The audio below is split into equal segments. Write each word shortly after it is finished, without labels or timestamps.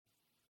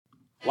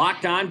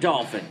Locked On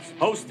Dolphins,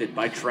 hosted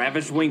by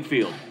Travis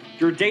Wingfield,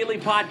 your daily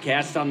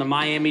podcast on the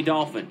Miami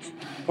Dolphins,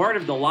 part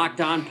of the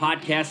Locked On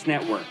Podcast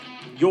Network,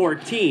 your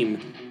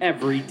team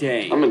every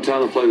day. I'm in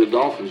town to play the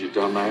Dolphins, you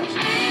dumbass.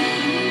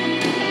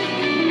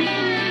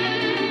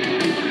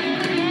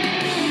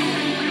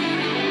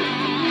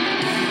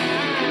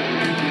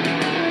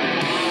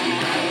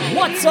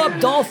 What's up,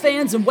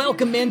 Dolphins, and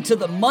welcome into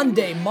the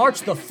Monday,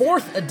 March the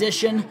 4th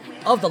edition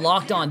of the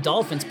Locked On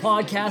Dolphins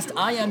podcast.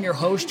 I am your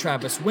host,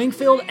 Travis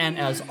Wingfield, and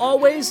as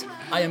always,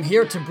 I am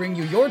here to bring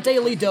you your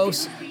daily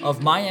dose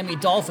of Miami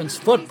Dolphins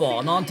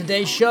football. And on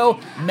today's show,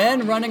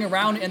 men running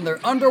around in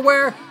their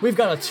underwear. We've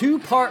got a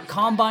two-part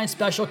combine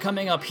special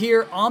coming up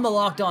here on the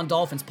Locked On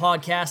Dolphins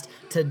podcast.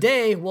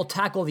 Today, we'll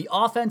tackle the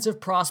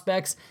offensive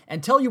prospects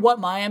and tell you what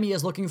Miami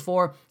is looking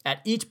for at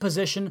each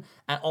position,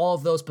 at all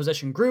of those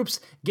position groups,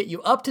 get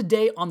you up to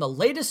date on the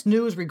latest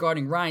news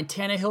regarding Ryan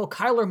Tannehill,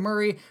 Kyler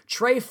Murray,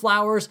 Trey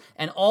Flowers,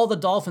 and all the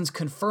Dolphins'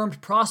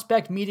 confirmed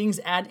prospect meetings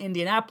at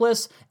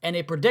Indianapolis, and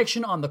a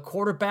prediction on the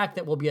quarterback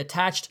that will be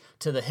attached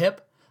to the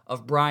hip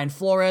of Brian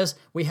Flores.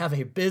 We have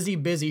a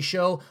busy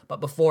show,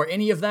 but before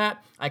any of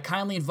that, I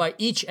kindly invite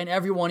each and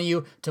every one of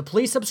you to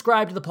please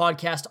subscribe to the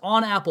podcast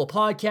on Apple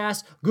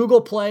Podcasts,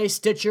 Google Play,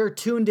 Stitcher,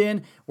 Tuned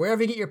In,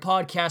 wherever you get your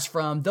podcasts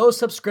from. Those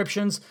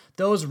subscriptions,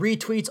 those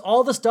retweets,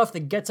 all the stuff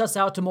that gets us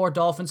out to more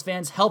Dolphins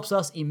fans helps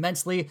us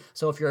immensely.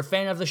 So if you're a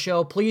fan of the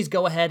show, please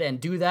go ahead and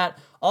do that.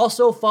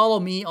 Also, follow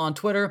me on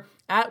Twitter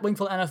at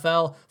Wingfield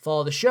NFL.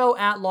 Follow the show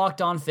at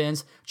Locked On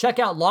Fins. Check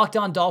out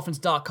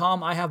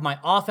LockedOnDolphins.com. I have my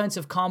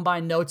offensive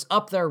combine notes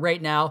up there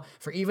right now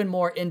for even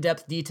more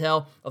in-depth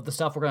detail of the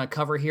stuff we're going to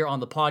cover here on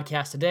the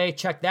podcast today.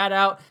 Check that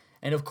out.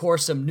 And of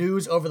course, some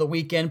news over the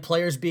weekend,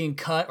 players being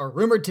cut or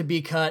rumored to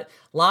be cut.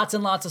 Lots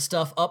and lots of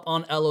stuff up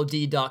on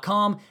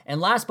LOD.com. And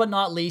last but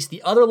not least,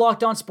 the other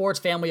Locked On Sports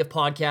family of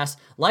podcasts,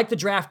 like the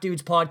Draft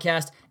Dudes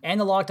podcast and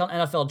the Locked On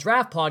NFL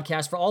Draft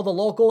podcast for all the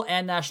local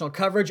and national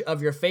coverage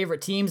of your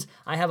favorite teams.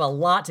 I have a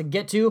lot to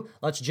get to.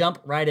 Let's jump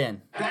right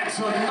in. That's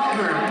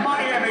another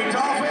Miami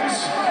Dolphins.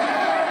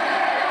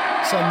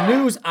 Some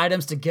news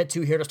items to get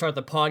to here to start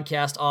the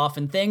podcast off,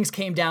 and things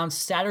came down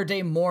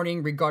Saturday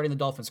morning regarding the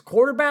Dolphins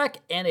quarterback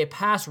and a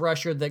pass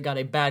rusher that got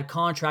a bad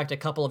contract a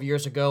couple of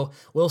years ago.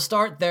 We'll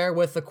start there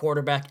with the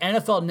quarterback.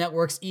 NFL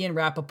Network's Ian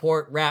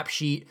Rappaport, Rap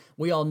Sheet,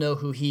 we all know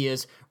who he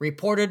is,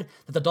 reported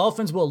that the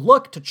Dolphins will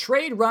look to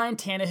trade Ryan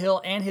Tannehill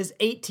and his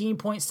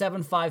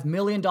 $18.75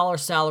 million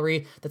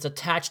salary that's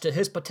attached to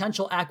his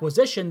potential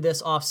acquisition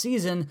this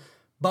offseason.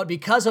 But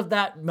because of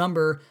that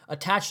number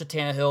attached to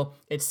Tannehill,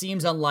 it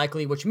seems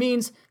unlikely, which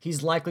means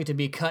he's likely to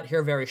be cut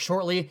here very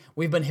shortly.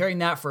 We've been hearing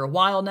that for a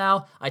while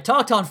now. I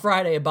talked on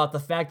Friday about the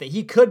fact that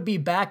he could be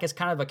back as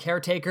kind of a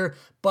caretaker,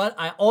 but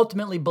I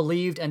ultimately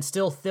believed and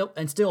still feel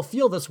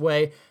this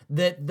way,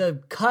 that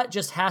the cut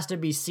just has to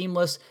be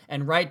seamless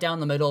and right down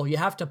the middle. You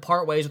have to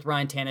part ways with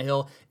Ryan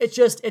Tannehill.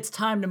 It's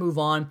time to move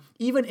on.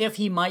 Even if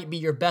he might be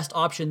your best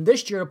option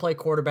this year to play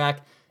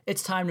quarterback,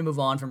 it's time to move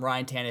on from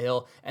Ryan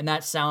Tannehill, and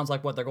that sounds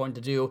like what they're going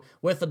to do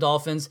with the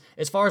Dolphins.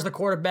 As far as the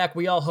quarterback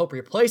we all hope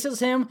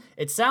replaces him,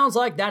 it sounds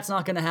like that's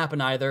not going to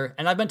happen either,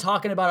 and I've been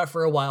talking about it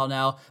for a while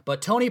now,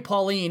 but Tony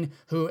Pauline,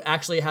 who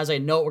actually has a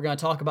note we're going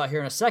to talk about here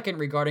in a second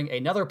regarding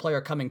another player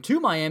coming to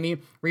Miami,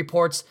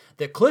 reports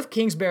that Cliff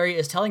Kingsbury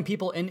is telling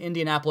people in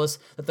Indianapolis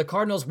that the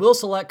Cardinals will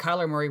select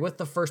Kyler Murray with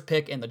the first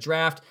pick in the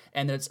draft,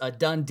 and that it's a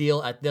done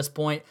deal at this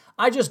point.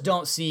 I just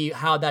don't see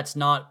how that's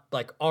not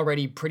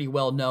already pretty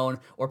well known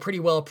or pretty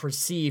well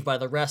perceived by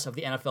the rest of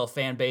the NFL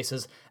fan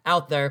bases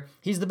out there.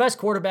 He's the best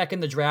quarterback in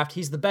the draft.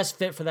 He's the best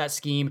fit for that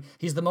scheme.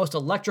 He's the most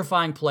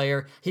electrifying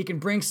player. He can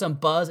bring some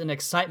buzz and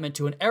excitement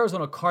to an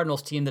Arizona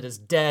Cardinals team that is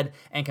dead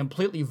and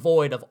completely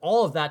void of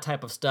all of that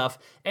type of stuff.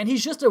 And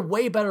he's just a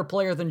way better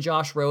player than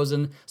Josh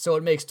Rosen, so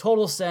it makes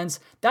total sense.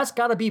 That's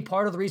got to be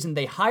part of the reason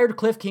they hired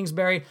Cliff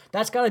Kingsbury.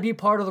 That's got to be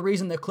part of the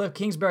reason that Cliff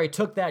Kingsbury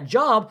took that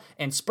job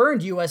and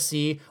spurned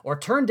USC or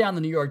turned down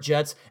the New York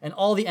Jets and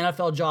all the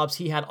NFL jobs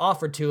he had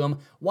offered to him.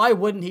 Why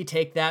wouldn't he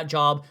take that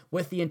job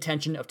with the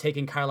intention of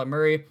taking Kyler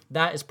Murray?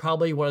 That is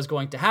probably what is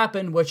going to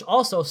happen, which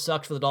also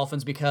sucks for the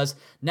Dolphins because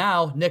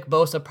now Nick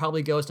Bosa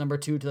probably goes number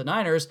 2 to the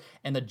Niners,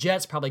 and the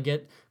Jets probably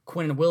get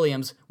Quinnen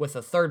Williams with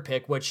the third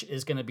pick, which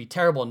is going to be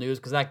terrible news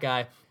because that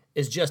guy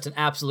is just an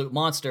absolute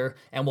monster,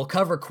 and we'll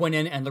cover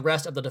Quinnen and the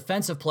rest of the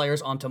defensive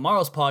players on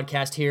tomorrow's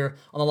podcast here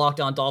on the Locked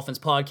On Dolphins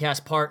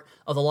podcast, part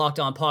of the Locked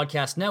On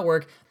Podcast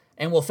Network.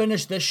 And we'll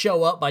finish this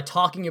show up by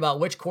talking about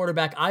which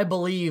quarterback I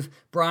believe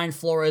Brian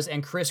Flores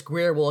and Chris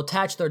Grier will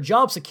attach their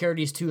job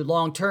securities to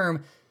long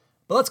term.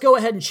 But let's go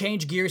ahead and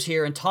change gears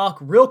here and talk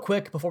real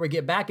quick before we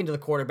get back into the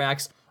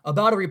quarterbacks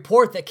about a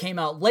report that came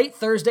out late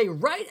Thursday,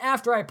 right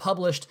after I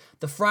published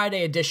the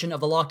Friday edition of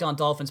the Locked On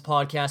Dolphins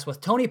podcast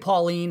with Tony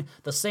Pauline,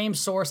 the same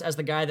source as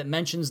the guy that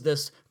mentions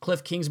this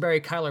Cliff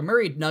Kingsbury, Kyler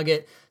Murray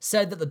nugget,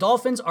 said that the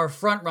Dolphins are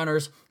front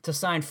runners to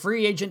sign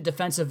free agent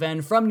defensive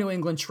end from New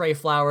England, Trey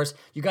Flowers.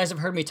 You guys have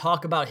heard me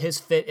talk about his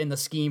fit in the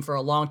scheme for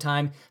a long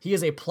time. He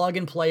is a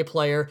plug-and-play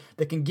player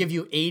that can give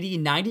you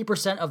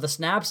 80-90% of the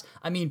snaps.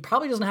 I mean,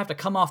 probably doesn't have to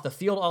come off the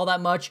field all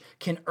that much,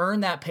 can earn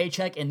that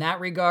paycheck in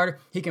that regard.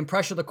 He can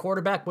pressure the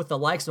quarterback with the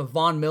likes of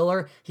Von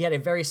Miller. He had a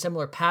very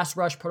similar pass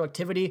rush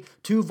productivity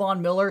to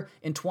Von Miller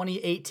in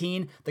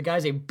 2018. The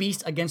guy's a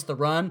beast against the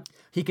run.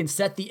 He can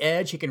set the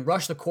edge. He can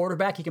rush the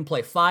quarterback. He can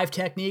play 5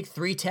 technique,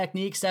 3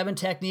 technique, 7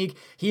 technique.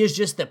 He is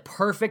just the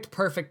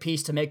perfect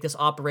piece to make this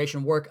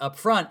operation work up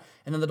front.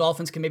 And then the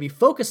Dolphins can maybe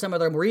focus some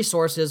of their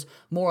resources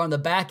more on the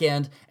back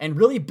end and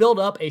really build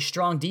up a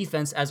strong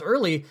defense as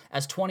early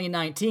as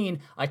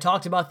 2019. I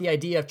talked about the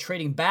idea of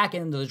trading back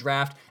into the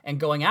draft and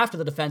going after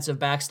the defensive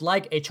backs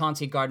like a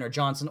Chauncey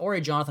Gardner-Johnson or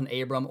a Jonathan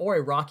Abram or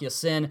a Rocky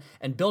Sin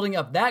and building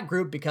up that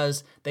group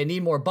because they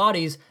need more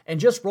bodies and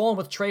just rolling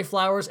with Trey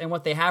Flowers and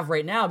what they have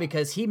right now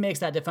because he makes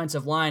that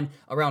defensive line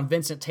around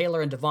Vincent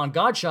Taylor and Devon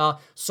Godshaw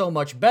so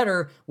much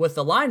better with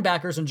the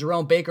linebackers and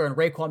Jerome Baker and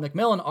Raekwon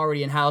McMillan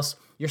already in-house.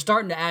 You're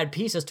starting to add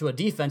pieces to a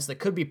defense that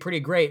could be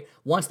pretty great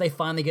once they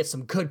finally get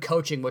some good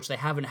coaching, which they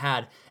haven't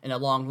had in a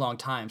long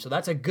time. So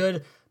that's a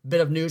good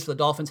bit of news for the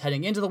Dolphins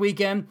heading into the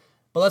weekend.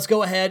 But let's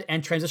go ahead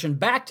and transition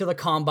back to the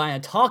Combine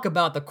and talk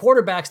about the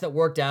quarterbacks that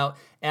worked out.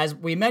 As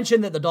we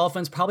mentioned that the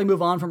Dolphins probably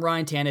move on from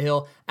Ryan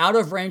Tannehill, out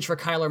of range for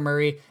Kyler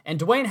Murray, and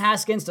Dwayne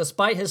Haskins,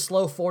 despite his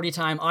slow 40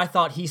 time, I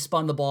thought he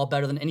spun the ball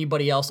better than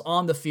anybody else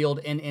on the field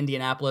in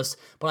Indianapolis.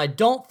 But I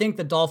don't think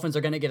the Dolphins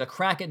are going to get a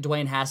crack at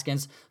Dwayne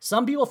Haskins.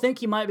 Some people think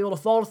he might be able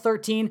to fall to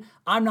 13.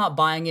 I'm not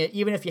buying it,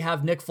 even if you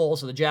have Nick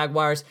Foles of the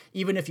Jaguars,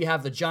 even if you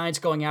have the Giants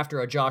going after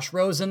a Josh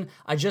Rosen.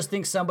 I just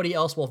think somebody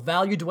else will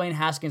value Dwayne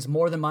Haskins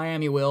more than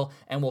Miami will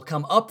and will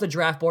come up the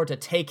draft board to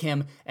take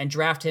him and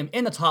draft him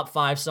in the top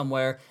 5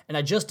 somewhere. And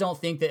I just don't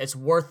think that it's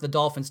worth the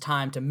Dolphins'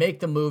 time to make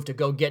the move to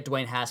go get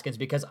Dwayne Haskins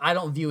because I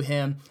don't view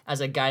him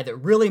as a guy that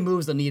really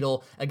moves the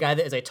needle, a guy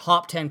that is a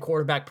top 10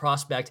 quarterback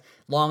prospect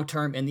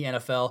long-term in the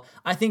NFL.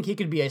 I think he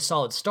could be a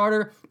solid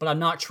starter, but I'm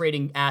not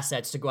trading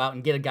assets to go out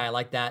and get a guy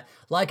like that,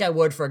 like I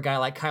would for a guy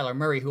like Kyler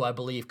Murray, who I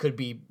believe could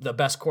be the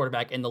best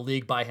quarterback in the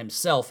league by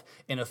himself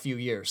in a few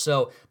years.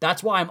 So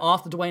that's why I'm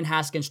off the Dwayne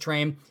Haskins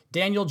train.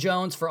 Daniel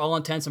Jones, for all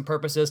intents and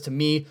purposes, to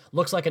me,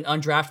 looks like an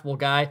undraftable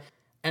guy.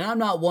 And I'm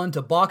not one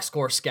to box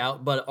score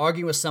scout, but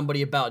arguing with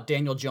somebody about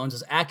Daniel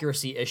Jones'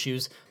 accuracy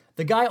issues.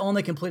 The guy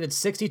only completed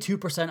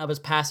 62% of his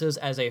passes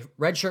as a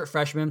redshirt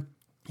freshman.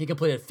 He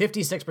completed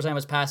 56% of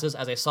his passes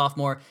as a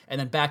sophomore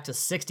and then back to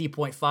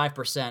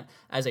 60.5%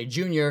 as a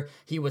junior.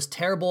 He was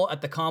terrible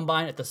at the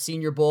Combine, at the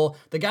Senior Bowl.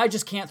 The guy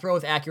just can't throw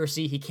with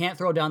accuracy. He can't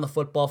throw down the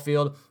football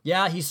field.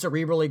 Yeah, he's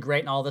cerebrally great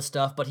and all this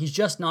stuff, but he's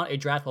just not a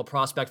draftable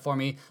prospect for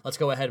me. Let's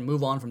go ahead and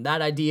move on from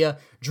that idea.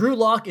 Drew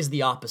Lock is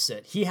the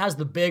opposite. He has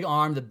the big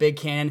arm, the big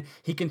cannon.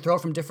 He can throw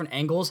from different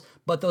angles,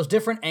 but those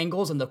different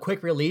angles and the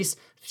quick release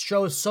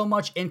shows so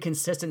much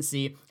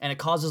inconsistency and it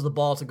causes the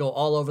ball to go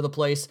all over the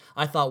place.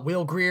 I thought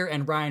Will Grier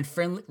and Ryan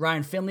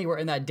Finley were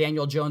in that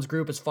Daniel Jones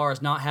group as far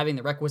as not having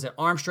the requisite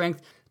arm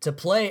strength to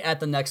play at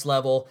the next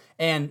level.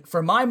 And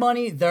for my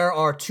money, there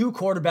are 2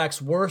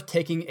 quarterbacks worth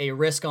taking a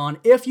risk on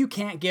if you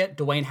can't get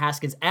Dwayne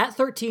Haskins at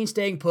 13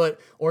 staying put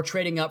or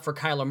trading up for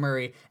Kyler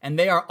Murray. And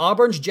they are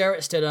Auburn's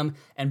Jarrett Stidham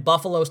and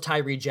Buffalo's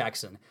Tyree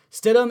Jackson.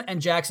 Stidham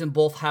and Jackson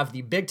both have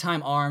the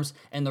big-time arms,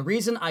 and the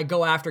reason I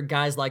go after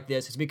guys like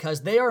this is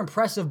because they are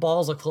impressive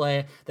balls of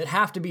clay that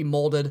have to be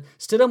molded.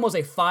 Stidham was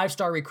a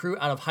 5-star recruit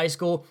out of high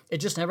school. It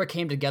just never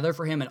came together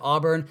for him in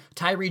Auburn.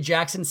 Tyree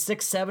Jackson,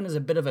 6'7", is a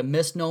bit of a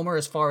misnomer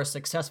as far as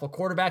successful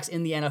quarterbacks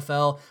in the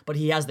NFL, but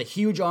he has the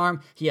huge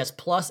arm. He has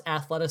plus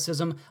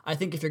athleticism. I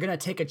think if you're going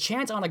to take a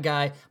chance on a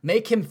guy,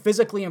 make him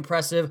physically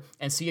impressive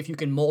and see if you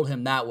can mold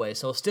him that way.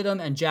 So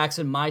Stidham and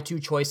Jackson, my 2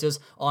 choices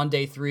on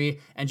day 3,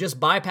 and just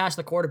bypass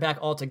the quarterback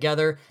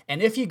altogether.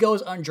 And if he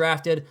goes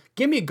undrafted,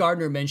 give me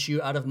Gardner Minshew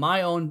out of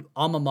my own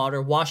alma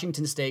mater,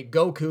 Washington State.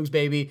 Go Cougs,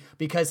 baby,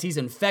 because he's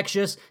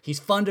infectious. He's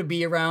fun to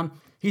be around.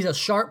 He's a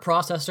sharp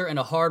processor and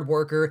a hard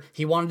worker.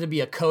 He wanted to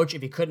be a coach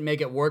if he couldn't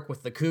make it work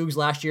with the Cougs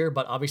last year,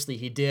 but obviously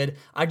he did.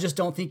 I just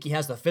don't think he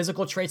has the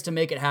physical traits to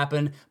make it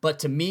happen. But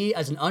to me,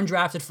 as an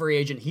undrafted free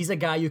agent, he's a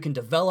guy you can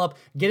develop,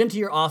 get into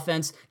your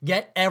offense,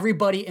 get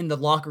everybody in the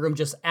locker room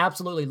just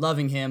absolutely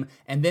loving him.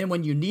 And then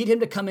when you need him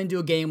to come into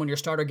a game when your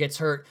starter gets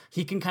hurt,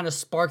 he can kind of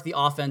spark the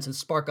offense and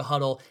spark a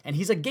huddle. And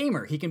he's a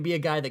gamer. He can be a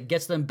guy that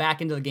gets them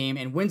back into the game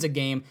and wins a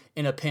game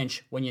in a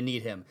pinch when you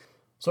need him.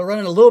 So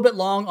running a little bit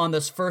long on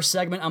this first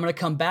segment, I'm going to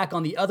come back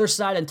on the other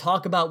side and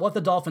talk about what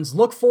the Dolphins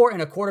look for in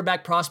a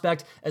quarterback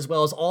prospect, as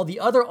well as all the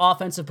other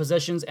offensive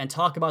positions, and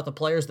talk about the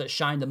players that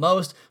shine the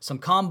most, some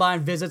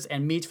combine visits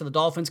and meets for the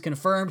Dolphins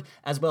confirmed,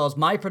 as well as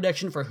my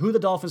prediction for who the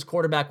Dolphins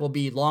quarterback will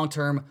be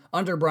long-term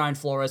under Brian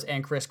Flores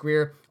and Chris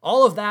Grier.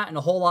 All of that and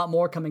a whole lot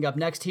more coming up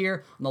next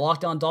here on the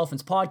Locked On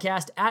Dolphins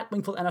podcast at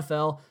Wingfield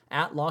NFL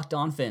at Locked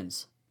On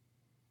Fins.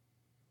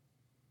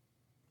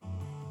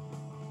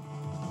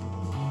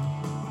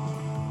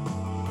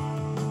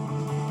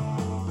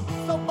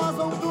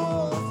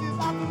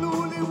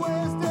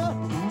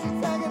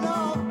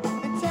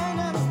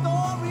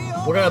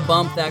 We're going to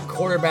bump that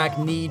quarterback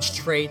needs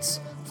traits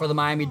for the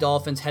Miami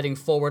Dolphins heading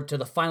forward to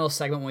the final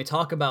segment when we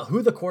talk about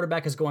who the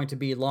quarterback is going to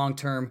be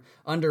long-term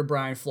under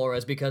Brian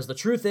Flores, because the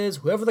truth is,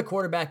 whoever the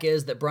quarterback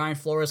is that Brian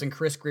Flores and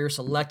Chris Grier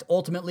select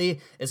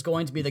ultimately is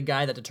going to be the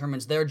guy that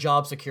determines their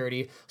job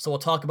security. So we'll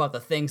talk about the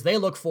things they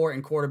look for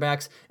in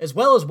quarterbacks, as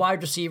well as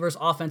wide receivers,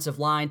 offensive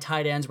line,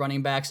 tight ends,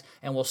 running backs,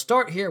 and we'll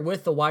start here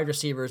with the wide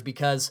receivers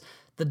because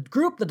the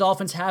group the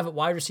Dolphins have at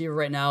wide receiver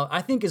right now,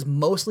 I think, is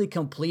mostly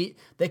complete.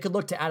 They could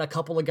look to add a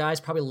couple of guys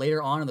probably later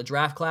on in the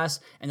draft class,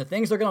 and the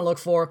things they're going to look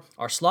for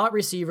are slot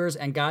receivers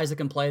and guys that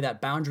can play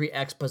that boundary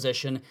X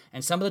position,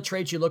 and some of the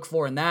traits you look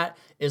for in that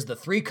is the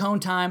 3-cone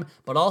time,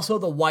 but also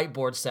the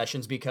whiteboard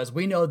sessions, because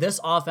we know this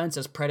offense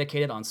is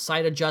predicated on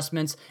sight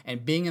adjustments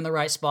and being in the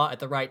right spot at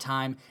the right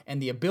time,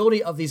 and the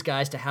ability of these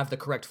guys to have the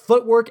correct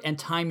footwork and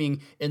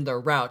timing in their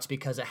routes,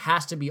 because it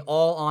has to be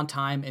all on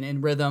time and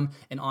in rhythm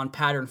and on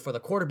pattern for the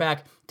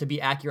quarterback to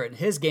be accurate in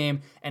his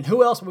game. And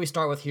who else will we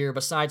start with here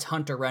besides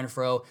Hunter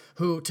Renfrow,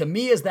 who to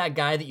me is that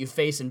guy that you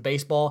face in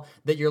baseball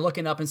that you're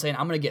looking up and saying,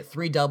 I'm going to get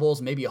 3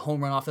 doubles, maybe a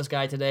home run off this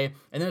guy today.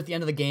 And then at the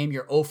end of the game,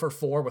 you're 0 for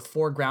 4 with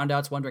 4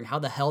 groundouts, wondering how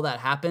the hell that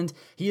happened.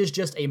 He is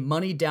just a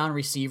money down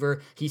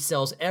receiver. He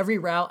sells every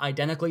route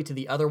identically to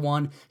the other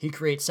one. He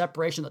creates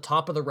separation at the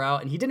top of the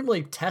route, and he didn't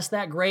really test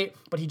that great,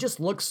 but he just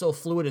looks so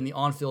fluid in the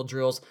on-field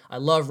drills. I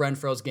love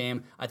Renfrow's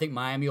game. I think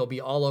Miami will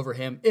be all over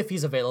him if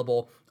he's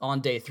available on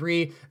day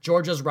 3.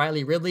 Georgia's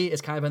Riley Ridley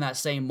is kind of in that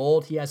same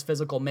mold. He has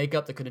physical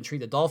makeup that could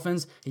intrigue the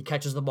Dolphins. He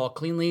catches the ball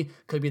cleanly,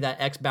 could be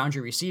that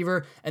X-boundary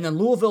receiver. And then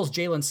Louisville's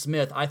Jalen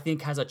Smith, I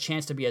think, has a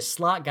chance to be a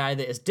slot guy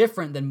that is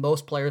different than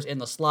most players in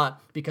the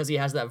slot because he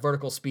has that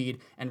vertical speed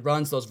and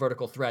runs those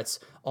vertical threats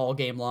all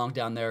game long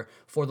down there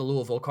for the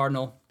Louisville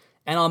Cardinal.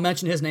 And I'll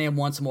mention his name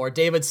once more,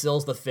 David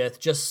Sills V,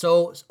 just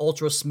so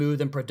ultra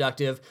smooth and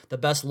productive, the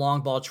best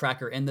long ball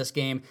tracker in this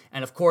game.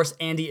 And of course,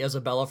 Andy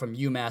Isabella from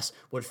UMass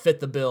would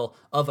fit the bill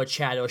of a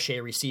Chad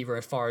O'Shea receiver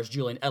as far as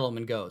Julian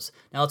Edelman goes.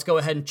 Now let's go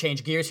ahead and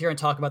change gears here and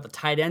talk about the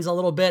tight ends a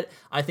little bit.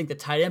 I think the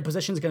tight end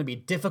position is going to be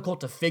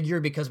difficult to figure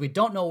because we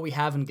don't know what we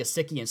have in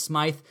Gesicki and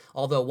Smythe,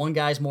 although one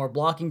guy's more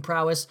blocking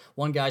prowess,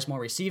 one guy's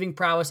more receiving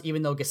prowess,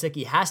 even though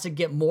Gesicki has to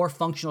get more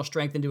functional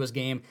strength into his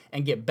game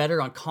and get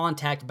better on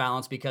contact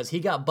balance because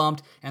he got bumped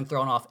and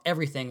thrown off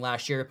everything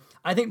last year.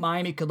 I think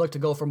Miami could look to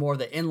go for more of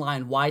the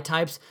inline Y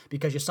types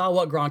because you saw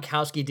what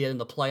Gronkowski did in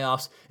the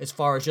playoffs as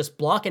far as just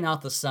blocking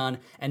out the sun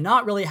and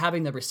not really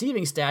having the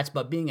receiving stats,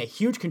 but being a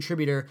huge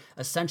contributor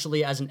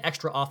essentially as an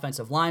extra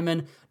offensive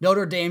lineman.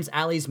 Notre Dame's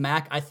Ali's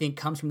Mack, I think,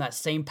 comes from that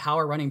same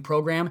power running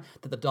program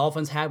that the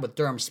Dolphins had with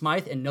Durham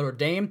Smythe in Notre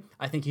Dame.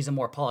 I think he's a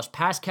more polished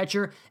pass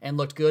catcher and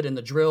looked good in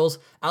the drills.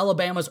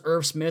 Alabama's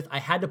Irv Smith, I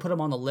had to put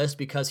him on the list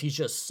because he's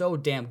just so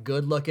damn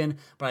good looking,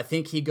 but I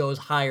think he goes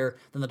higher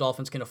than the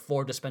Dolphins can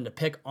afford to spend a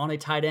pick on a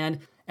tight end.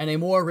 And a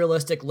more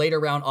realistic later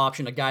round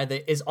option, a guy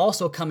that is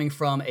also coming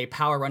from a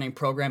power running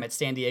program at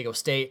San Diego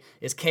State,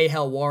 is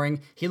Kahale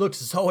Warring. He looked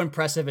so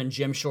impressive in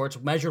gym shorts,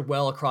 measured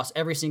well across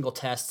every single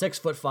test,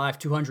 6'5",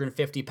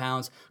 250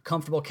 pounds,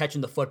 comfortable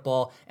catching the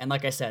football. And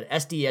like I said,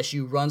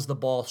 SDSU runs the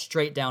ball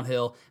straight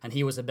downhill, and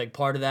he was a big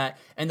part of that.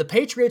 And the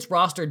Patriots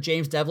rostered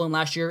James Devlin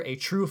last year, a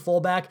true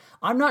fullback.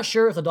 I'm not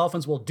sure if the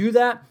Dolphins will do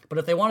that, but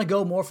if they want to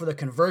go more for the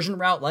conversion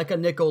route like a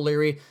Nick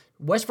O'Leary,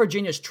 West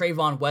Virginia's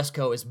Trayvon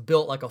Wesco is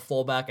built like a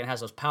fullback and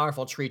has those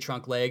powerful tree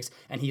trunk legs,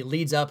 and he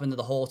leads up into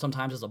the hole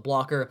sometimes as a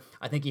blocker.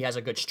 I think he has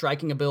a good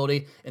striking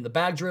ability in the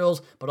bag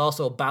drills, but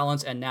also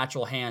balance and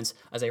natural hands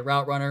as a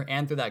route runner,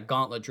 and through that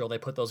gauntlet drill they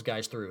put those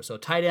guys through. So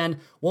tight end,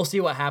 we'll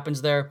see what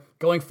happens there.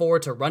 Going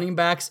forward to running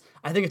backs,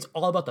 I think it's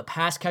all about the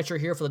pass catcher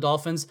here for the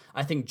Dolphins.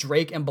 I think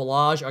Drake and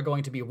Ballage are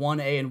going to be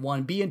 1A and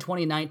 1B in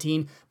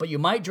 2019, but you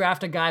might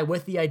draft a guy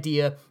with the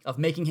idea of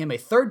making him a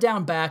third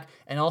down back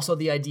and also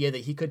the idea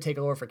that he could take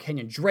over for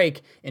Kenyon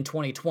Drake in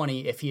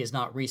 2020 if he is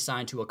not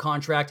re-signed to a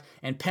contract.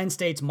 And Penn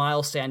State's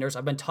Miles Sanders,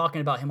 I've been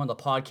talking about him on the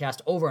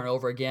podcast over and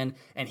over again,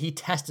 and he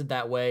tested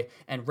that way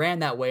and ran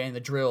that way in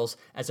the drills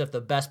as if the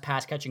best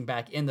pass catching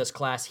back in this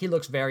class. He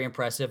looks very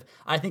impressive.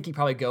 I think he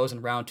probably goes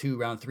in round 2,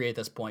 round 3 at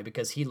this point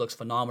because he looks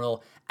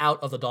phenomenal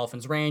out of the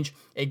Dolphins' range.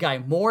 A guy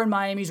more in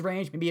Miami's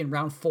range, maybe in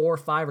round 4,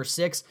 5, or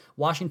 6,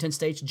 Washington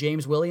State's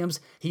James Williams.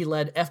 He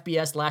led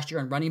FBS last year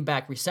in running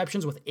back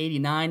receptions with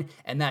 89,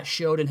 and that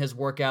showed in his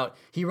workout.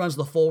 He runs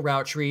the full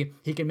route tree.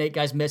 He can make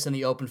guys miss in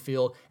the open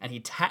field, and he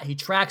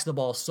tracks the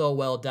ball so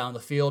well down the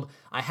field.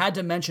 I had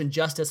to mention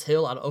Justice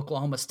Hill out of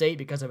Oklahoma State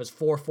because of his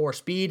 4.4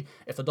 speed.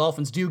 If the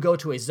Dolphins do go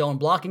to a zone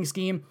blocking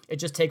scheme, it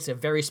just takes a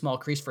very small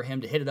crease for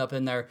him to hit it up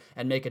in there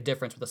and make a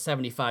difference with a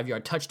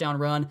 75-yard touchdown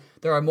run.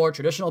 There are more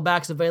traditional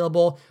backs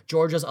available.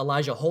 Georgia's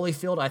Elijah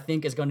Holyfield, I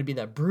think, is going to be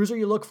that bruiser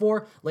you look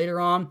for later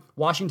on.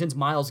 Washington's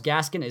Myles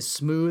Gaskin is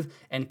smooth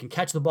and can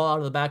catch the ball out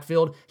of the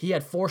backfield. He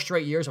had 4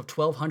 straight years of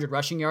 1,200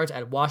 rushing yards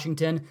at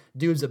Washington.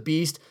 Dude's Williams a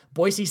beast.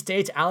 Boise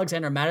State's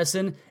Alexander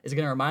Madison is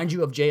going to remind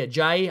you of Jay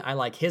Ajayi. I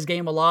like his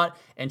game a lot.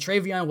 And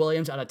Travion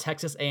Williams out of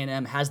Texas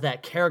A&M has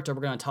that character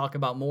we're going to talk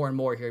about more and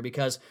more here,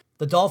 because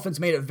the Dolphins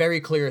made it very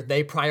clear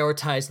they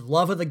prioritized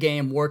love of the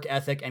game, work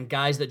ethic, and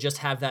guys that just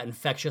have that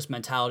infectious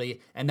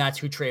mentality, and that's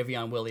who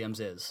Travion Williams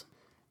is.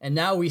 And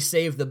now we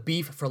save the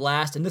beef for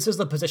last, and this is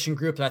the position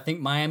group that I think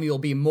Miami will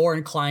be more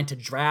inclined to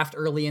draft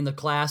early in the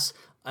class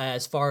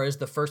as far as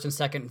the first and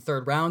second and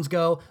third rounds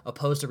go,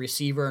 opposed to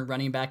receiver and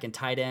running back and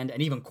tight end,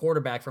 and even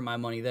quarterback for my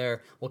money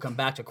there. We'll come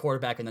back to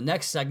quarterback in the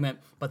next segment.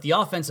 But the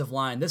offensive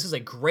line, this is a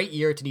great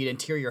year to need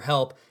interior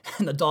help,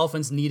 and the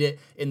Dolphins need it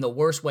in the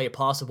worst way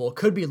possible.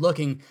 Could be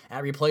looking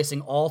at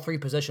replacing all three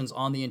positions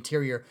on the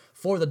interior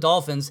for the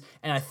Dolphins,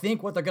 and I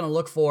think what they're going to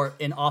look for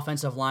in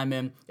offensive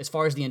linemen, as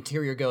far as the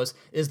interior goes,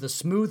 is the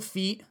smooth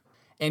feet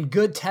and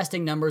good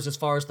testing numbers as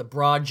far as the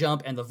broad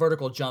jump and the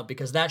vertical jump,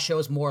 because that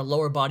shows more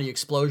lower body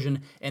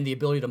explosion and the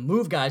ability to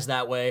move guys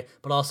that way,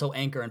 but also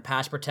anchor and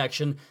pass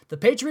protection. The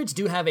Patriots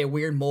do have a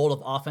weird mold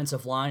of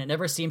offensive line. It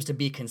never seems to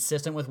be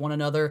consistent with one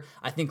another.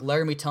 I think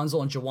Laramie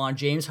Tunsil and Jawan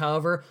James,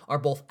 however, are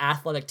both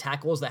athletic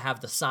tackles that have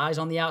the size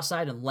on the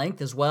outside and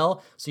length as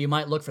well, so you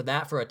might look for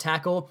that for a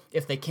tackle.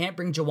 If they can't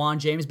bring Jawan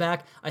James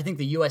back, I think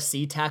the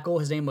USC tackle,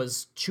 his name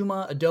was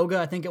Chuma Adoga,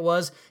 I think it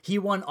was, he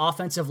won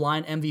offensive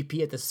line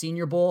MVP at the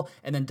Senior Bowl,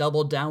 and then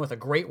doubled down with a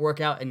great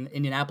workout in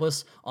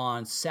Indianapolis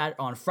on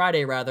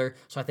Friday.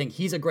 So I think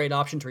he's a great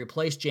option to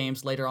replace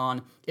James later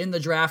on in the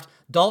draft.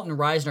 Dalton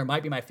Risner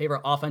might be my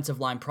favorite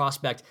offensive line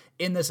prospect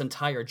in this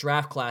entire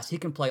draft class. He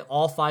can play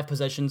all five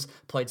positions,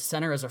 played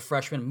center as a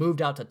freshman, moved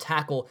out to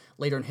tackle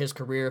later in his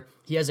career.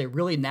 He has a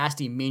really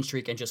nasty mean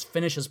streak and just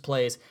finishes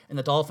plays, and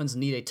the Dolphins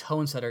need a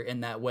tone setter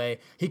in that way.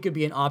 He could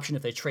be an option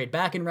if they trade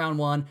back in round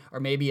 1, or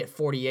maybe at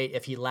 48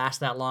 if he lasts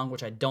that long,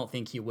 which I don't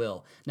think he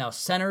will. Now,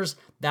 centers,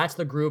 that's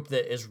the group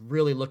that is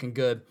really looking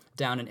good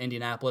down in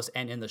Indianapolis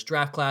and in this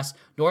draft class.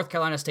 North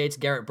Carolina State's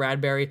Garrett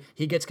Bradbury,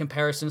 he gets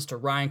comparisons to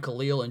Ryan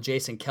Khalil and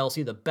Jason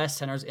Kelsey, the best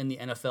centers in the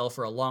NFL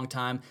for a long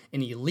time,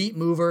 an elite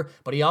mover,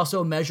 but he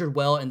also measured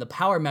well in the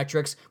power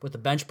metrics with the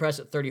bench press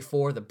at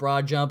 34, the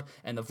broad jump,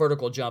 and the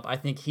vertical jump. I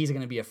think he's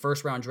going to be a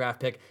first-round draft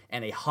pick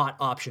and a hot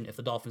option if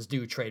the Dolphins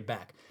do trade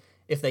back.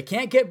 If they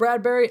can't get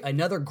Bradbury,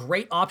 another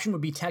great option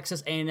would be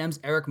Texas A&M's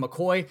Eric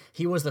McCoy.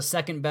 He was the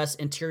second best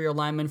interior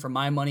lineman for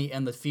my money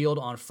in the field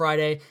on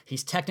Friday.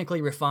 He's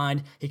technically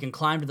refined, he can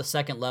climb to the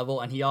second level,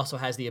 and he also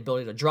has the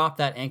ability to drop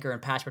that anchor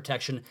and pass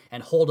protection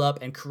and hold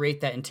up and create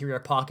that interior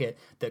pocket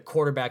that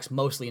quarterbacks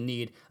mostly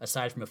need,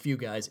 aside from a few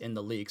guys in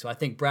the league. So I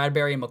think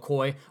Bradbury and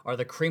McCoy are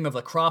the cream of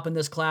the crop in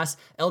this class.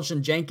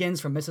 Elgton Jenkins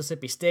from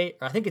Mississippi State,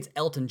 or I think it's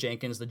Elton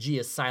Jenkins, the G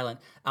is silent,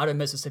 out of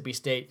Mississippi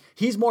State.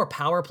 He's more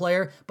power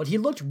player, but he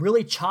looked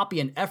really choppy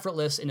and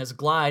effortless in his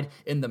glide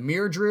in the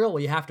mirror drill,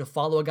 where you have to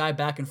follow a guy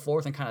back and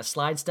forth and kind of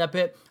slide step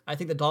it. I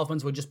think the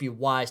Dolphins would just be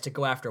wise to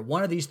go after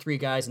one of these three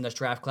guys in this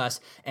draft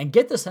class and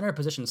get the center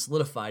position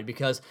solidified,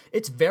 because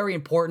it's very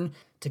important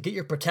to get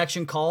your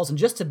protection calls and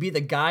just to be the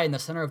guy in the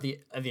center of the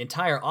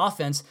entire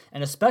offense,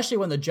 and especially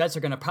when the Jets are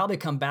going to probably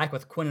come back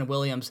with Quinnen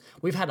Williams.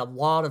 We've had a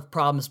lot of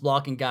problems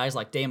blocking guys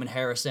like Damon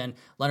Harrison,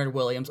 Leonard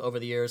Williams over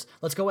the years.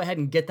 Let's go ahead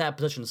and get that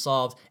position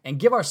solved and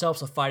give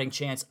ourselves a fighting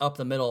chance up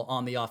the middle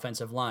on the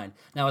offensive line.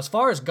 Now, as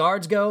far as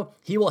guards go,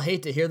 he will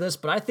hate to hear this,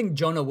 but I think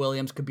Jonah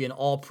Williams could be an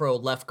all-pro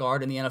left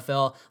guard in the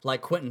NFL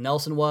like Quentin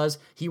Nelson was.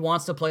 He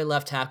wants to play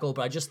left tackle,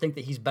 but I just think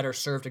that he's better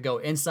served to go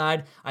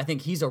inside. I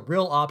think he's a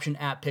real option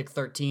at pick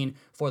 13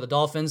 for the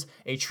Dolphins.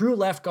 A true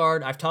left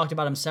guard. I've talked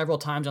about him several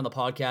times on the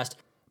podcast.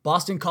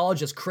 Boston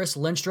College's Chris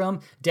Lindstrom.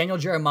 Daniel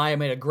Jeremiah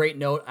made a great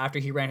note after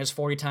he ran his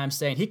 40 times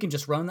saying he can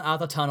just run out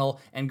the tunnel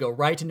and go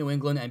right to New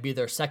England and be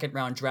their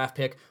second-round draft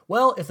pick.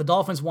 Well, if the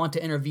Dolphins want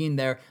to intervene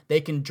there,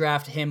 they can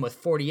draft him with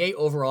 48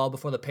 overall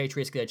before the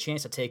Patriots get a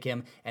chance to take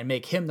him and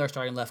make him their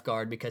starting left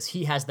guard, because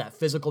he has that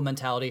physical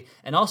mentality.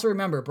 And also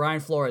remember, Brian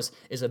Flores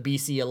is a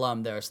BC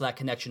alum there, so that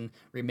connection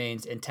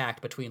remains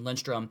intact between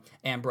Lindstrom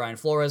and Brian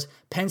Flores.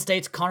 Penn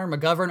State's Connor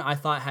McGovern, I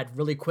thought, had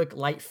really quick,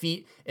 light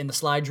feet in the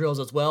slide drills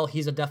as well.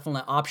 He's a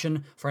definite option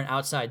for an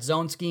outside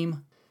zone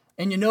scheme.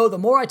 And you know, the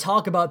more I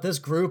talk about this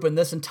group and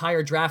this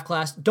entire draft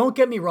class, don't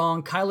get me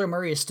wrong, Kyler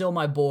Murray is still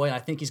my boy, and I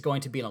think he's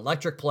going to be an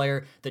electric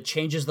player that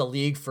changes the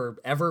league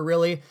forever,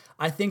 really.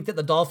 I think that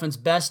the Dolphins'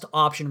 best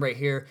option right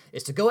here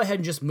is to go ahead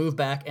and just move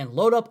back and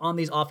load up on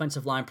these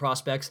offensive line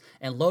prospects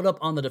and load up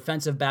on the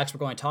defensive backs we're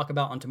going to talk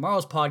about on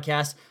tomorrow's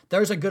podcast.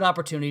 There's a good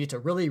opportunity to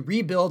really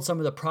rebuild some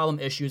of the problem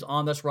issues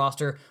on this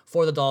roster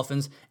for the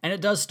Dolphins, and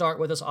it does start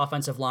with this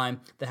offensive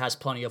line that has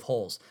plenty of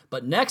holes.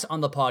 But next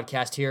on the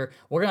podcast here,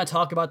 we're going to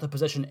talk about the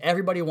position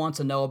everybody wants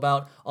to know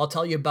about. I'll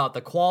tell you about the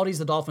qualities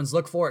the Dolphins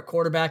look for at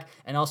quarterback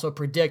and also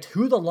predict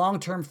who the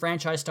long-term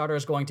franchise starter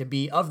is going to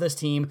be of this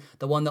team,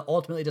 the one that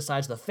ultimately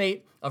decides the fate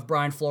of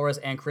Brian Flores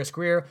and Chris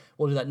Grier.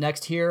 We'll do that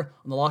next here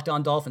on the Locked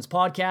On Dolphins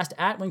podcast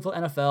at Wingfield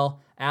NFL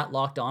at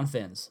Locked On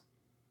Fins.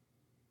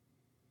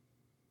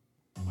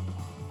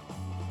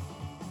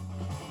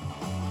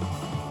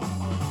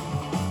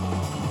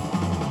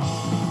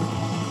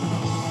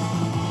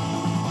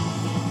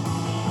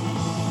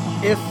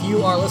 If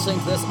you are listening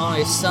to this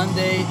on a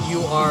Sunday, you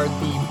are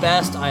the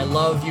best. I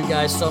love you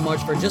guys so much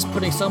for just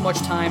putting so much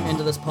time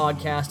into this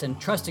podcast and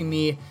trusting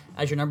me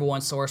as your number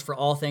one source for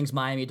all things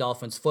Miami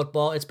Dolphins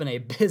football. It's been a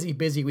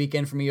busy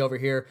weekend for me over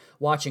here,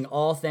 watching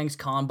all things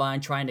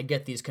Combine, trying to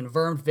get these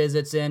confirmed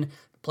visits in,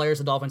 players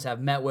the Dolphins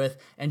have met with,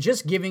 and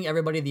just giving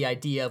everybody the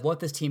idea of what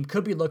this team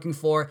could be looking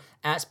for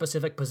at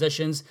specific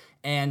positions.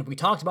 And we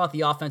talked about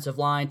the offensive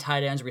line,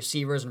 tight ends,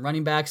 receivers, and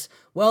running backs.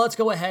 Well, let's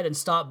go ahead and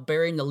stop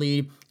burying the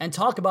lead and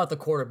talk about the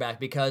quarterback,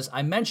 because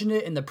I mentioned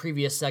it in the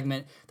previous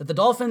segment that the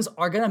Dolphins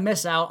are going to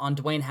miss out on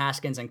Dwayne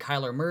Haskins and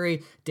Kyler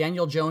Murray.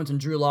 Daniel Jones and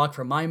Drew Lock,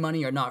 for my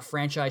money, are not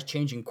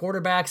franchise-changing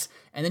quarterbacks.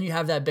 And then you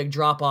have that big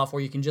drop-off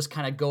where you can just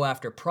kind of go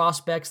after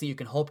prospects that you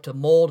can hope to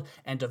mold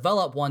and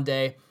develop one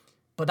day.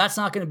 But that's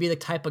not going to be the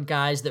type of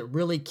guys that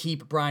really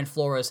keep Brian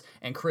Flores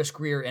and Chris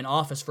Grier in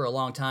office for a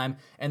long time.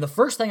 And the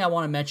first thing I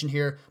want to mention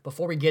here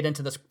before we get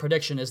into this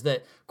prediction is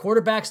that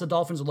quarterbacks the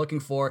Dolphins are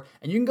looking for,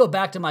 and you can go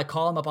back to my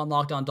column up on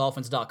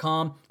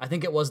LockedOnDolphins.com. I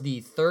think it was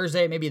the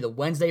Thursday, maybe the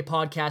Wednesday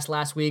podcast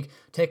last week,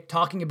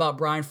 talking about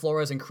Brian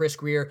Flores and Chris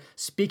Grier,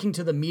 speaking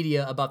to the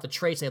media about the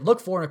traits they look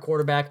for in a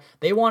quarterback.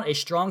 They want a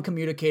strong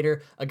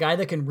communicator, a guy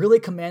that can really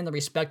command the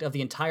respect of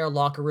the entire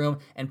locker room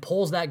and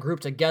pulls that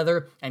group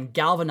together and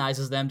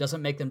galvanizes them,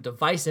 doesn't make them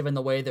divisive in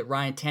the way that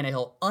Ryan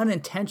Tannehill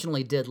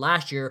unintentionally did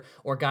last year,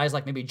 or guys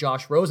like maybe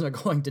Josh Rosen are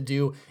going to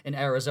do in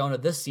Arizona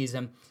this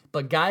season.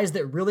 But guys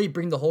that really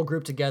bring the whole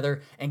group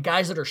together and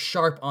guys that are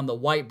sharp on the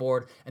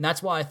whiteboard. And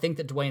that's why I think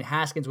that Dwayne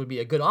Haskins would be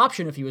a good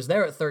option if he was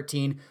there at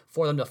 13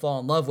 for them to fall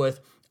in love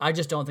with. I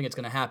just don't think it's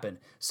going to happen.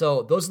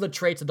 So those are the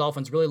traits the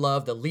Dolphins really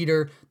love: the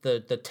leader, the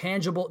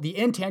tangible, the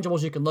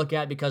intangibles you can look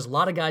at, because a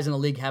lot of guys in the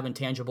league have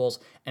intangibles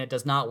and it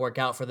does not work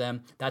out for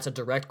them. That's a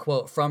direct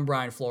quote from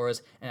Brian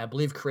Flores, and I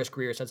believe Chris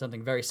Grier said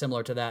something very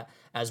similar to that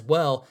as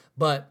well.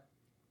 But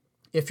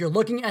if you're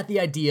looking at the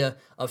idea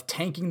of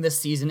tanking this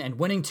season and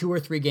winning 2 or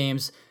 3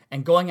 games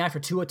and going after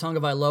Tua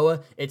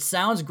Tagovailoa, it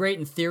sounds great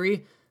in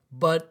theory,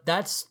 but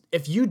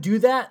if you do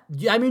that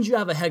means you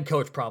have a head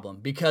coach problem,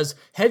 because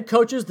head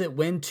coaches that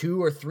win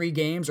 2 or 3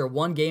 games or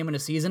 1 game in a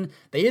season,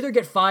 they either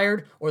get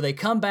fired or they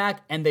come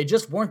back and they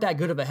just weren't that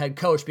good of a head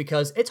coach,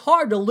 because it's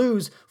hard to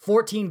lose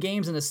 14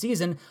 games in a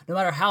season no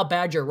matter how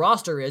bad your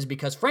roster is,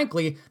 because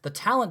frankly, the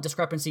talent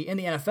discrepancy in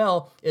the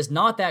NFL is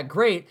not that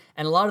great,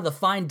 and a lot of the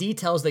fine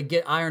details that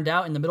get ironed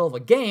out in the middle of a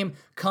game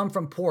come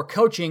from poor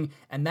coaching,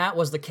 and that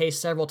was the case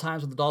several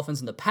times with the Dolphins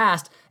in the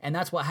past, and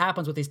that's what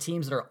happens with these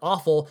teams that are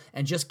awful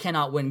and just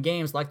cannot win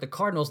games, like the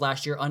Cardinals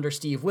last year under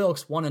Steve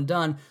Wilks, one and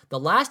done. The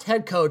last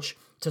head coach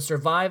to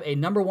survive a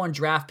number 1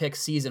 draft pick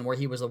season where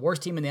he was the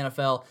worst team in the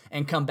NFL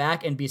and come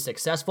back and be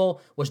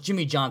successful was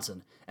Jimmy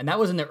Johnson. And that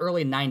was in the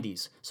early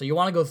 90s. So you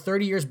want to go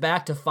 30 years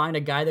back to find a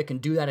guy that can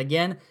do that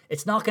again?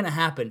 It's not going to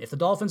happen. If the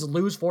Dolphins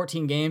lose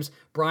 14 games,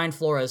 Brian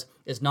Flores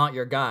is not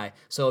your guy.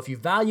 So if you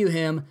value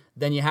him,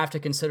 then you have to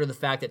consider the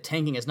fact that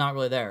tanking is not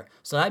really there.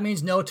 So that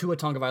means no Tua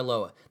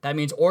Tagovailoa. That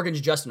means Oregon's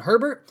Justin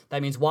Herbert.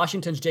 That means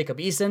Washington's Jacob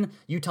Eason,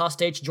 Utah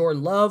State's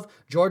Jordan Love,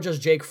 Georgia's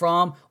Jake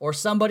Fromm, or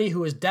somebody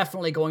who is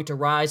definitely going to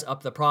rise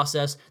up the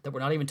process that we're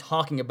not even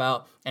talking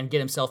about and get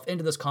himself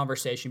into this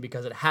conversation,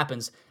 because it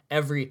happens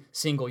every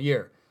single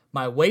year.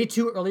 My way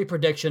too early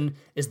prediction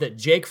is that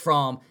Jake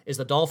Fromm is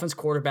the Dolphins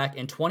quarterback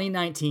in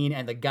 2019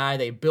 and the guy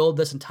they build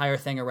this entire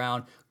thing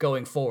around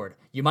going forward.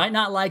 You might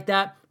not like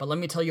that, but let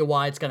me tell you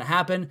why it's going to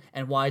happen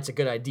and why it's a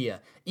good idea.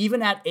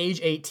 Even at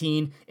age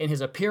 18, in his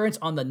appearance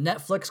on the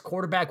Netflix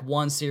Quarterback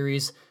One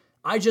series,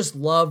 I just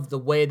love the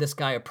way this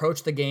guy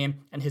approached the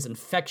game and his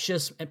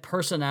infectious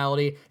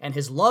personality and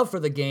his love for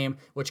the game,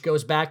 which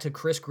goes back to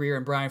Chris Grier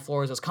and Brian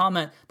Flores'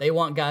 comment. They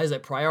want guys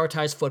that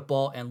prioritize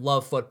football and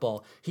love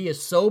football. He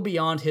is so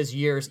beyond his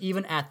years,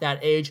 even at that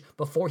age,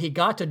 before he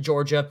got to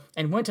Georgia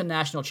and went to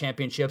national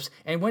championships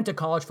and went to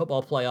college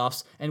football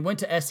playoffs and went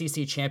to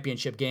SEC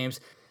championship games.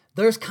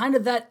 There's kind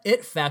of that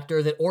it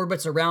factor that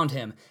orbits around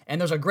him.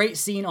 And there's a great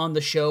scene on the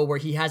show where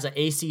he has an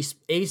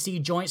AC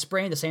joint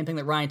sprain, the same thing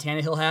that Ryan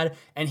Tannehill had,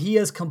 and he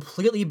is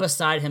completely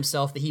beside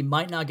himself that he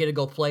might not get to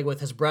go play with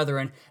his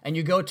brethren. And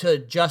you go to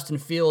Justin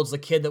Fields, the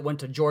kid that went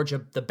to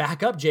Georgia, the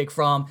backup Jake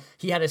Fromm.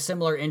 He had a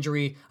similar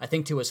injury, I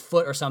think, to his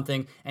foot or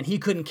something, and he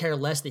couldn't care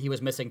less that he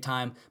was missing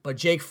time. But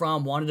Jake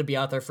Fromm wanted to be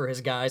out there for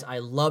his guys. I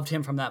loved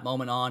him from that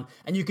moment on.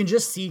 And you can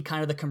just see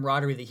kind of the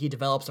camaraderie that he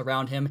develops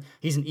around him.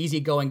 He's an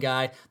easygoing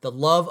guy. The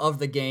love of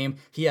the game.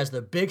 He has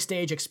the big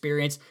stage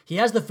experience. He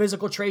has the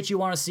physical traits you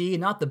want to see,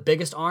 not the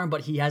biggest arm,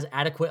 but he has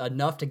adequate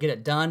enough to get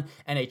it done,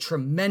 and a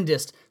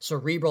tremendous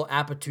cerebral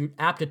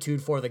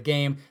aptitude for the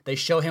game. They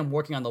show him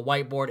working on the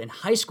whiteboard in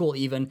high school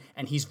even,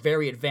 and he's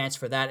very advanced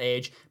for that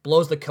age,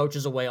 blows the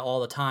coaches away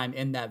all the time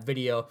in that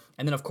video,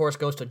 and then of course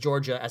goes to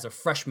Georgia as a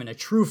freshman, a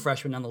true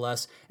freshman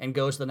nonetheless, and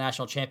goes to the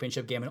national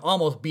championship game and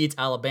almost beats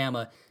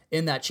Alabama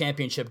in that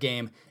championship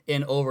game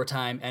in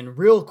overtime. And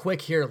real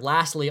quick here,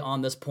 lastly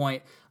on this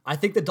point, I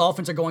think the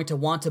Dolphins are going to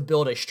want to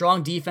build a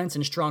strong defense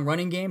and strong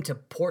running game to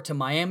port to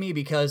Miami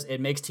because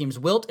it makes teams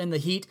wilt in the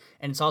heat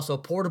and it's also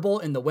portable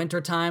in the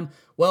wintertime.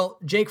 Well,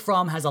 Jake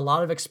Fromm has a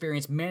lot of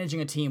experience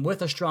managing a team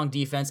with a strong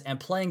defense and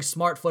playing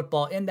smart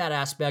football in that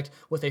aspect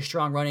with a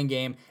strong running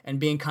game and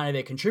being kind of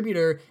a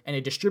contributor and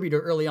a distributor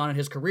early on in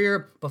his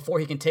career before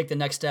he can take the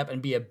next step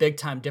and be a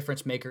big-time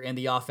difference maker in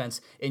the offense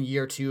in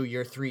year 2,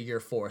 year 3, year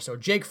 4. So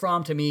Jake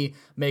Fromm, to me,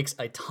 makes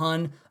a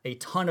ton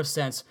of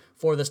sense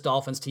for this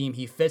Dolphins team.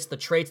 He fits the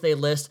traits they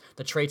list,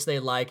 the traits they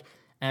like.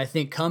 And I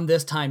think come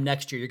this time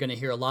next year, you're going to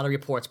hear a lot of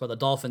reports about the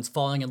Dolphins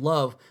falling in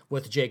love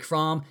with Jake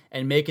Fromm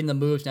and making the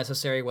moves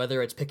necessary,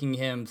 whether it's picking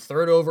him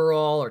 3rd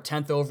overall or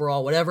 10th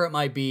overall, whatever it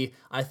might be.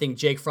 I think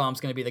Jake Fromm's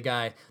going to be the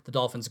guy the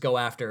Dolphins go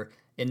after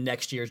in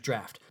next year's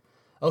draft.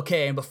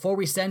 Okay, and before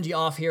we send you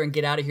off here and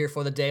get out of here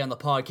for the day on the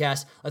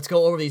podcast, let's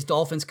go over these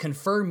Dolphins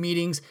confirmed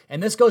meetings.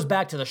 And this goes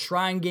back to the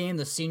Shrine Game,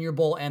 the Senior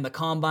Bowl, and the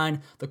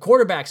Combine. The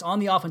quarterbacks on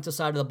the offensive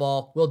side of the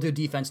ball will do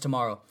defense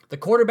tomorrow. The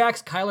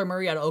quarterbacks, Kyler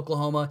Murray out of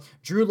Oklahoma,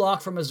 Drew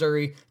Lock from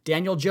Missouri,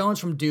 Daniel Jones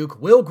from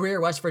Duke, Will Grier,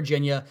 West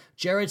Virginia,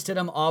 Jared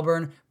Stidham,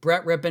 Auburn,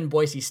 Brett Rippon,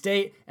 Boise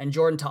State, and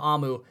Jordan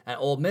Ta'amu at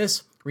Ole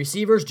Miss.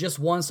 Receivers, just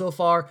one so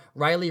far.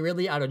 Riley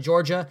Ridley out of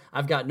Georgia.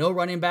 I've got no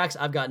running backs.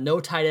 I've got no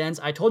tight ends.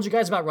 I told you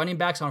guys about running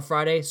backs on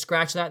Friday.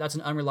 Scratch that. That's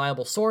an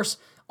unreliable source.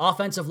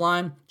 Offensive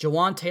line,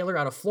 Jawan Taylor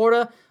out of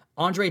Florida.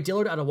 Andre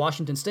Dillard out of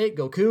Washington State,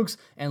 go Cougs,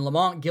 and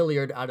Lamont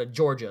Gilliard out of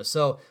Georgia.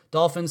 So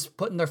Dolphins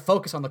putting their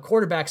focus on the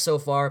quarterback so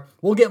far.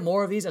 We'll get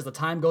more of these as the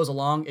time goes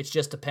along. It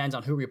just depends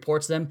on who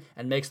reports them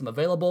and makes them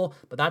available,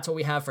 but that's what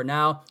we have for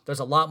now.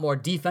 There's a lot more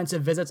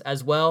defensive visits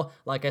as well.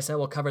 Like I said,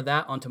 we'll cover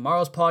that on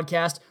tomorrow's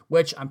podcast,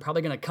 which I'm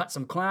probably going to cut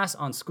some class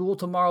on school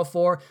tomorrow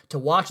to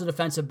watch the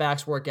defensive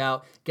backs work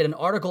out, get an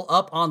article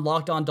up on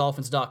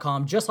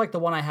LockedOnDolphins.com, just like the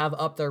one I have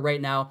up there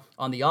right now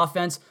on the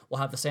offense.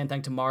 We'll have the same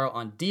thing tomorrow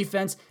on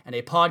defense, and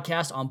a podcast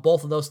on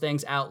both of those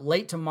things out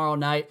late tomorrow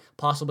night,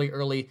 possibly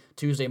early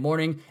Tuesday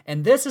morning.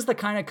 And this is the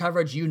kind of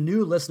coverage you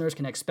new listeners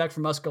can expect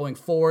from us going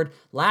forward.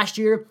 Last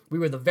year, we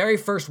were the very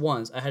first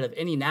ones ahead of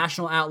any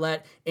national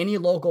outlet, any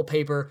local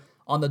paper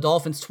on the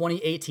Dolphins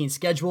 2018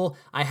 schedule.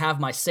 I have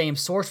my same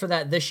source for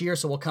that this year,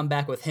 so we'll come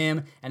back with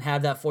him and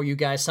have that for you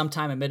guys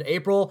sometime in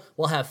mid-April.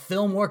 We'll have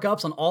film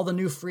workups on all the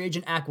new free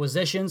agent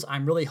acquisitions.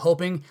 I'm really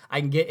hoping I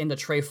can get into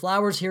Trey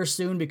Flowers here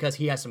soon because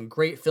he has some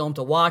great film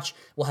to watch.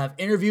 We'll have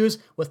interviews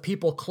with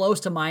people close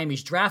to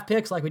Miami's draft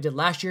picks like we did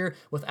last year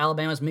with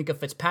Alabama's Minkah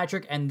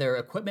Fitzpatrick and their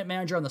equipment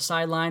manager on the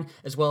sideline,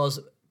 as well as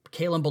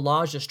Kalen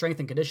Ballage, the strength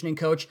and conditioning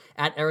coach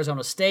at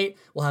Arizona State.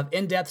 We'll have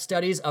in-depth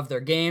studies of their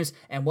games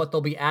and what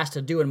they'll be asked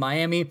to do in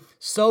Miami.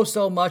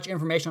 So much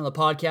information on the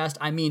podcast.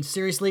 I mean,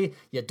 seriously,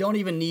 you don't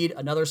even need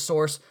another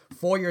source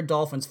for your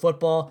Dolphins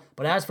football.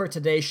 But as for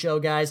today's show,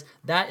 guys,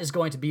 that is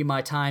going to be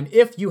my time.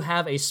 If you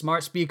have a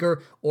smart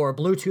speaker or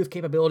Bluetooth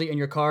capability in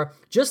your car,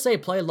 just say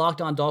play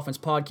Locked On Dolphins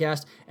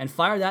podcast and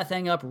fire that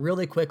thing up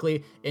really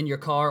quickly in your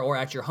car or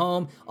at your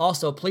home.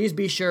 Also, please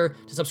be sure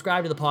to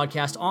subscribe to the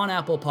podcast on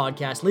Apple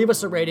Podcasts. Leave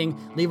us a rating.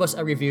 Leave us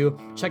a review.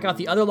 Check out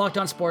the other Locked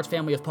On Sports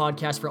family of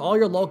podcasts for all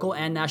your local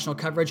and national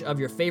coverage of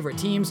your favorite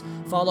teams.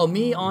 Follow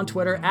me on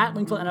Twitter at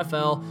Wingfield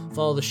NFL.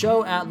 Follow the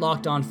show at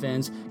Locked On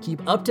Fins.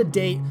 Keep up to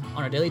date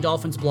on our Daily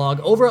Dolphins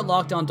blog over at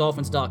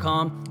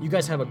LockedOnDolphins.com. You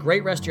guys have a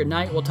great rest of your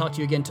night. We'll talk to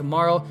you again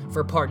tomorrow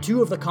for part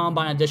 2 of the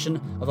Combine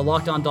edition of the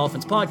Locked On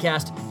Dolphins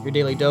podcast, your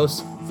daily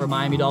dose for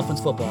Miami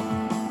Dolphins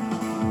football.